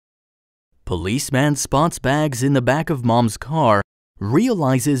Policeman spots bags in the back of Mom's car,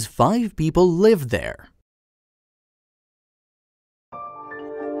 realizes 5 people live there.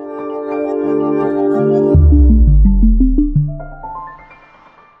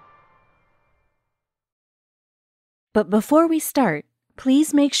 But before we start,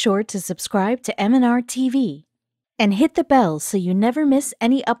 please make sure to subscribe to m&rtv and hit the bell so you never miss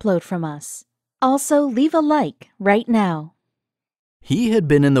any upload from us. Also, leave a like right now. He had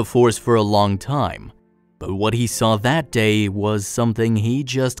been in the force for a long time, but what he saw that day was something he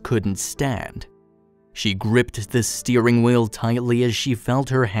just couldn't stand. She gripped the steering wheel tightly as she felt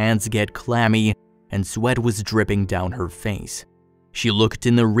her hands get clammy and sweat was dripping down her face. She looked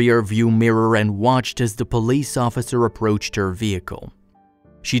in the rearview mirror and watched as the police officer approached her vehicle.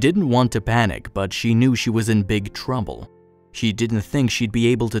 She didn't want to panic, but she knew she was in big trouble. She didn't think she'd be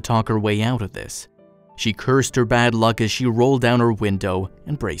able to talk her way out of this. She cursed her bad luck as she rolled down her window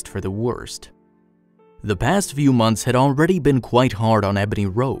and braced for the worst. The past few months had already been quite hard on Ebony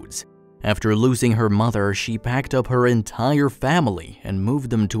Rhodes. After losing her mother, she packed up her entire family and moved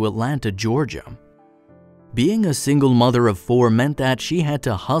them to Atlanta, Georgia. Being a single mother of 4 meant that she had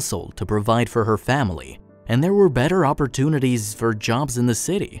to hustle to provide for her family, and there were better opportunities for jobs in the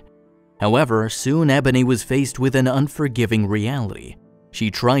city. However, soon Ebony was faced with an unforgiving reality. She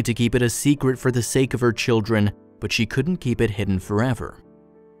tried to keep it a secret for the sake of her children, but she couldn't keep it hidden forever.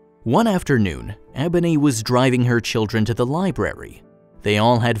 One afternoon, Ebony was driving her children to the library. They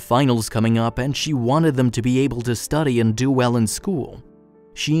all had finals coming up and she wanted them to be able to study and do well in school.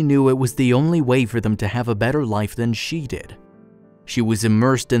 She knew it was the only way for them to have a better life than she did. She was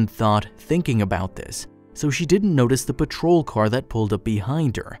immersed in thought, thinking about this, so she didn't notice the patrol car that pulled up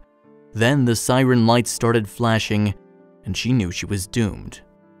behind her. Then the siren lights started flashing, and she knew she was doomed.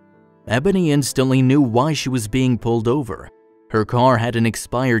 Ebony instantly knew why she was being pulled over. Her car had an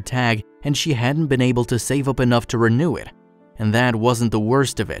expired tag, and she hadn't been able to save up enough to renew it. And that wasn't the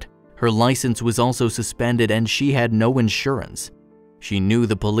worst of it. Her license was also suspended and she had no insurance. She knew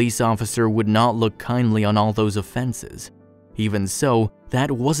the police officer would not look kindly on all those offenses. Even so,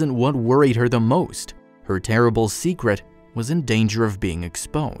 that wasn't what worried her the most. Her terrible secret was in danger of being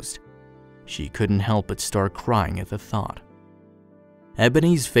exposed. She couldn't help but start crying at the thought.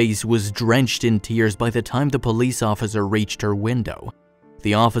 Ebony's face was drenched in tears by the time the police officer reached her window.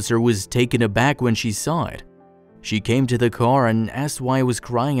 The officer was taken aback when she saw it. She came to the car and asked why I was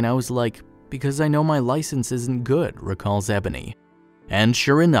crying, and I was like, "Because I know my license isn't good," recalls Ebony. And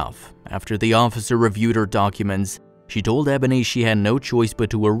sure enough, after the officer reviewed her documents, she told Ebony she had no choice but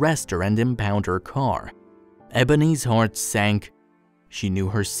to arrest her and impound her car. Ebony's heart sank. She knew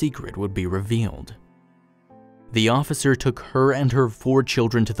her secret would be revealed. The officer took her and her 4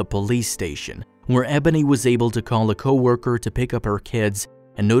 children to the police station, where Ebony was able to call a coworker to pick up her kids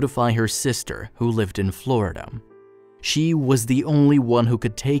and notify her sister, who lived in Florida. She was the only one who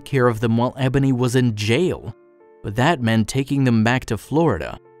could take care of them while Ebony was in jail, but that meant taking them back to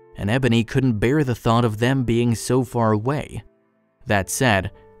Florida, and Ebony couldn't bear the thought of them being so far away. That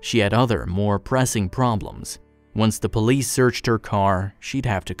said, she had other, more pressing problems. Once the police searched her car, she'd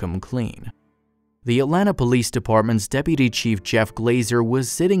have to come clean. The Atlanta Police Department's Deputy Chief Jeff Glazer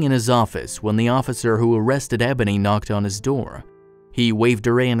was sitting in his office when the officer who arrested Ebony knocked on his door. He waved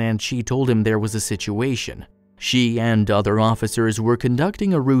her in and she told him there was a situation. She and other officers were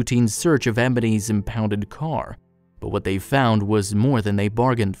conducting a routine search of Ebony's impounded car, but what they found was more than they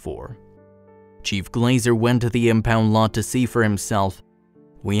bargained for. Chief Glazer went to the impound lot to see for himself.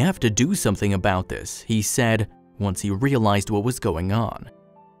 "We have to do something about this," he said once he realized what was going on.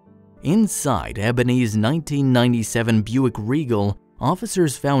 Inside Ebony's 1997 Buick Regal,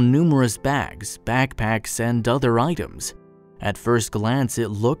 officers found numerous bags, backpacks, and other items. At first glance, it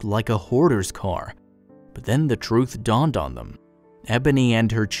looked like a hoarder's car, but then the truth dawned on them. Ebony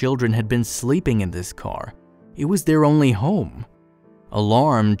and her children had been sleeping in this car. It was their only home.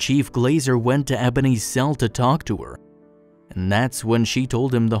 Alarmed, Chief Glazer went to Ebony's cell to talk to her, and that's when she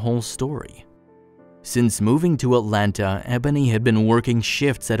told him the whole story. Since moving to Atlanta, Ebony had been working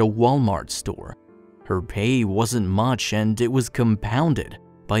shifts at a Walmart store. Her pay wasn't much, and it was compounded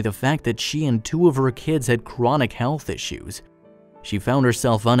by the fact that she and 2 of her kids had chronic health issues. She found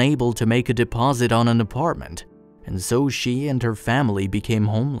herself unable to make a deposit on an apartment, and so she and her family became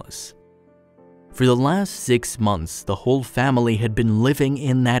homeless. For the last 6 months, the whole family had been living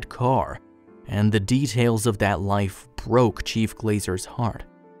in that car, and the details of that life broke Chief Glazer's heart.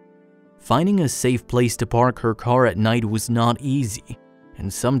 Finding a safe place to park her car at night was not easy,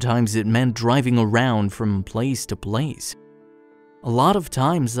 and sometimes it meant driving around from place to place. "A lot of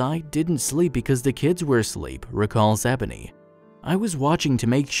times I didn't sleep because the kids were asleep," recalls Ebony. I was watching to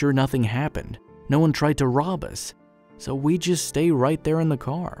make sure nothing happened. No one tried to rob us, so we just stay right there in the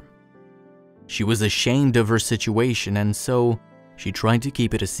car." She was ashamed of her situation, and so she tried to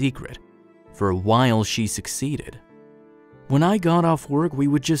keep it a secret. For a while, she succeeded. "When I got off work, we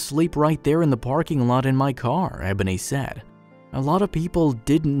would just sleep right there in the parking lot in my car," Ebony said. "A lot of people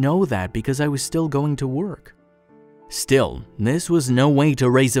didn't know that because I was still going to work." Still, this was no way to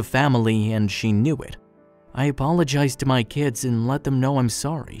raise a family, and she knew it. "I apologized to my kids and let them know I'm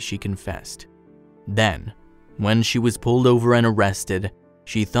sorry," she confessed. Then, when she was pulled over and arrested,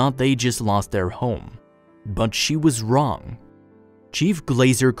 she thought they just lost their home. But she was wrong. Chief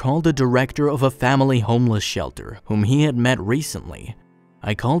Glazer called the director of a family homeless shelter whom he had met recently.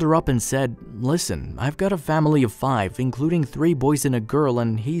 "I called her up and said, 'Listen, I've got a family of 5, including 3 boys and a girl,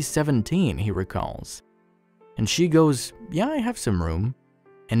 and he's 17, he recalls. And she goes, "Yeah, I have some room.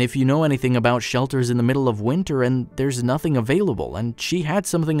 And if you know anything about shelters in the middle of winter and there's nothing available," and she had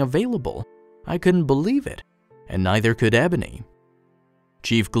something available. I couldn't believe it, and neither could Ebony.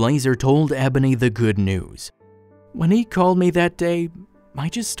 Chief Glazer told Ebony the good news. "When he called me that day, I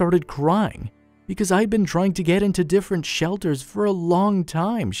just started crying because I'd been trying to get into different shelters for a long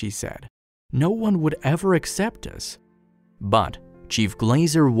time," she said. "No one would ever accept us." But Chief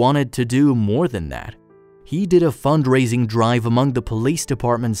Glazer wanted to do more than that. He did a fundraising drive among the police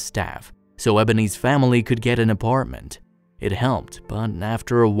department staff so Ebony's family could get an apartment. It helped, but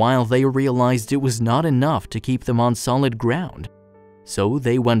after a while they realized it was not enough to keep them on solid ground, so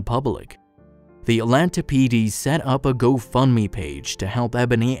they went public. The Atlanta PD set up a GoFundMe page to help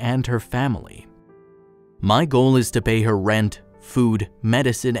Ebony and her family. "My goal is to pay her rent, food,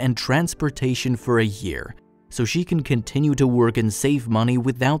 medicine, and transportation for a year, so she can continue to work and save money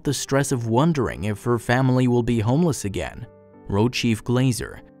without the stress of wondering if her family will be homeless again," wrote Chief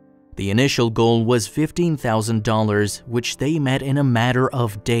Glazer. The initial goal was $15,000, which they met in a matter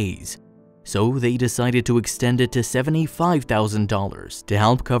of days. So they decided to extend it to $75,000 to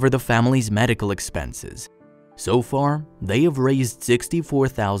help cover the family's medical expenses. So far, they have raised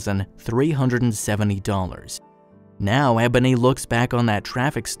 $64,370. Now Ebony looks back on that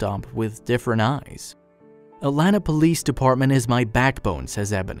traffic stop with different eyes. "Atlanta Police Department is my backbone,"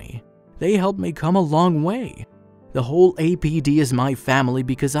 says Ebony. "They helped me come a long way. The whole APD is my family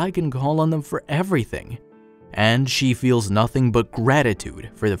because I can call on them for everything." And she feels nothing but gratitude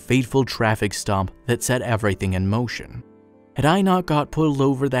for the fateful traffic stop that set everything in motion. "Had I not got pulled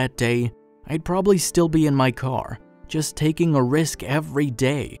over that day, I'd probably still be in my car, just taking a risk every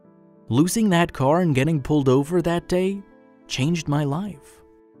day. Losing that car and getting pulled over that day changed my life."